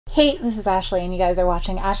Hey, this is Ashley, and you guys are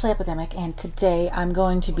watching Ashley Epidemic, and today I'm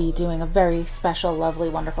going to be doing a very special, lovely,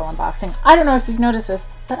 wonderful unboxing. I don't know if you've noticed this,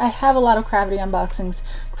 but I have a lot of Cravity unboxings.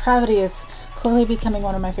 Cravity is quickly becoming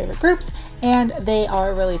one of my favorite groups, and they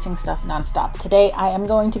are releasing stuff nonstop. Today I am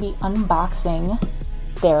going to be unboxing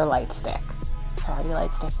their Lightstick. Cravity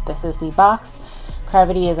Lightstick. This is the box.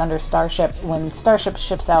 Cravity is under Starship. When Starship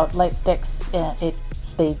ships out Lightsticks,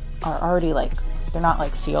 they are already they're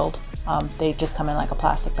not sealed. They just come in like a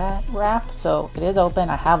plastic wrap, so it is open.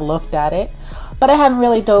 I have looked at it, but I haven't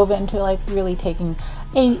really dove into really taking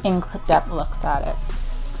a in-depth look at it.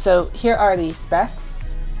 So here are the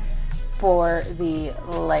specs for the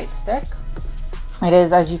Lightstick. It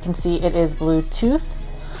is, as you can see, it is Bluetooth,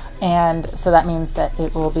 and so that means that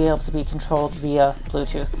it will be able to be controlled via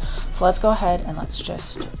Bluetooth. So let's go ahead and let's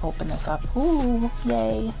just open this up. Ooh,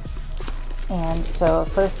 yay. And so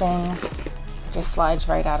first thing, just slides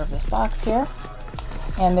right out of this box here,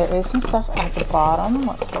 and there is some stuff at the bottom.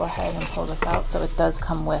 Let's go ahead and pull this out. So it does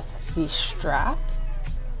come with the strap,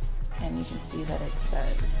 and you can see that it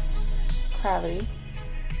says Cravity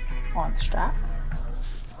on the strap,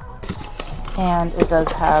 and it does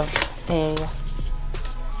have a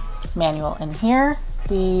manual in here.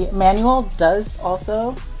 The manual does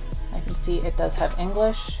also, I can see it does have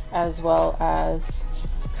English as well as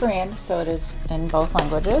Korean, so it is in both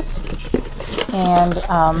languages. And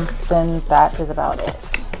then that is about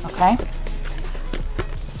it. Okay,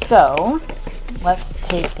 so let's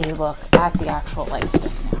take a look at the actual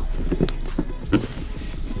Lightstick now.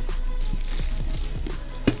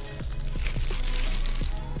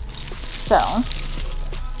 So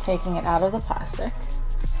taking it out of the plastic,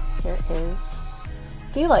 here is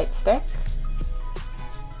the Lightstick,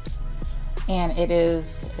 and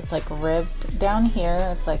it's like ribbed down here.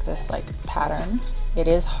 It's like this pattern. It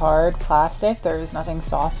is hard plastic. There is nothing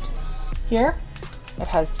soft here. It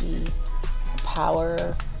has the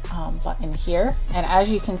power button here, and as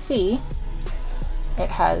you can see, it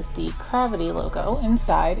has the Cravity logo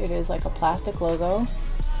inside. It is like a plastic logo,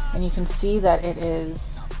 and you can see that there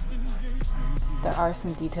are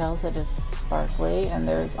some details. It is sparkly, and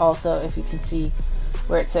there's also, if you can see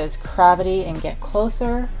where it says Cravity and Get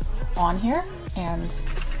Closer on here, and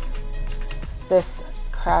this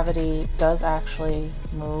Cravity does actually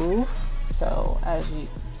move. So as you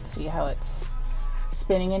can see how it's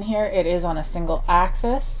spinning in here, it is on a single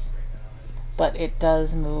axis, but it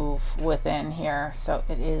does move within here, so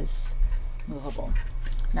it is movable.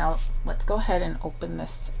 Now let's go ahead and open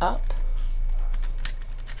this up.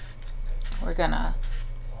 We're gonna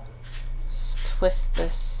twist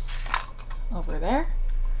this over there,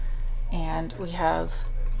 and we have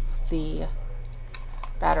the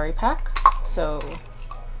battery pack. So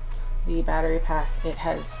the battery pack, it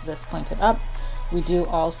has this pointed up. We do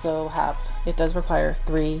also have, it does require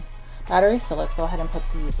 3 batteries, so let's go ahead and put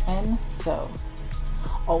these in. So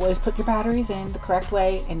always put your batteries in the correct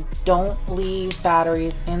way, and don't leave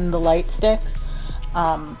batteries in the Lightstick.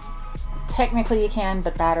 Technically you can,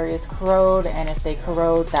 but batteries corrode, and if they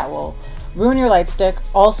corrode, that will ruin your Lightstick.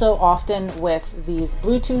 Also, often with these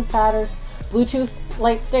Bluetooth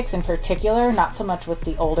Lightsticks in particular, not so much with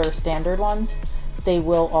the older standard ones, they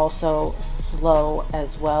will also slow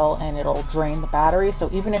as well, and it'll drain the battery.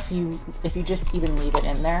 So even if you just even leave it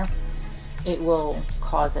in there, it will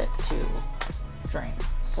cause it to drain.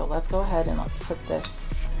 So let's go ahead and let's put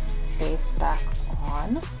this base back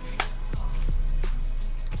on,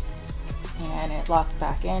 and it locks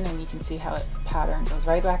back in, and you can see how its pattern goes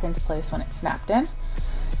right back into place when it's snapped in.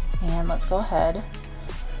 And let's go ahead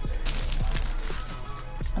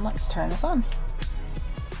and let's turn this on.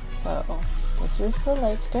 So this is the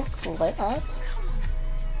Lightstick lit up.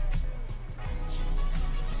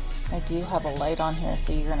 I do have a light on here,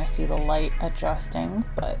 so you're gonna see the light adjusting,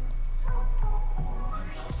 but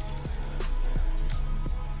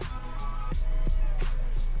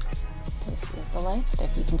this is the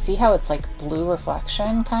Lightstick. You can see how it's like blue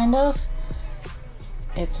reflection, kind of.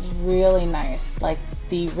 It's really nice. Like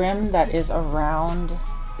the rim that is around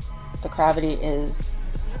the Cravity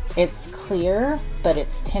it's clear, but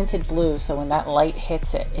it's tinted blue, so when that light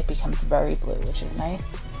hits it, it becomes very blue, which is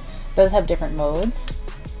nice. It does have different modes.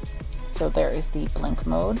 So there is the blink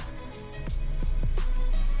mode,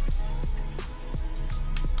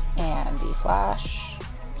 and the flash.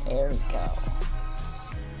 There we go.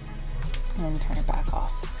 And then turn it back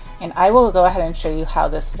off. And I will go ahead and show you how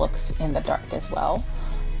this looks in the dark as well.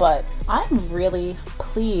 But I'm really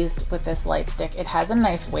pleased with this Lightstick. It has a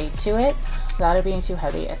nice weight to it without it being too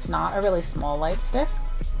heavy. It's not a really small Lightstick.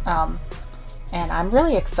 And I'm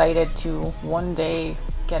really excited to one day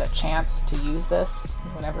get a chance to use this,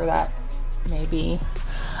 whenever that may be.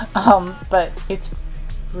 But it's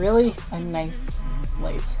really a nice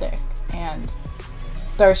light stick, and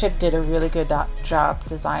Starship did a really good job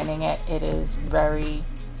designing it. It is very,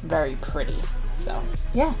 very pretty. So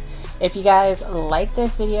yeah, if you guys like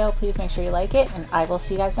this video, please make sure you like it, and I will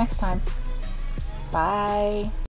see you guys next time. Bye.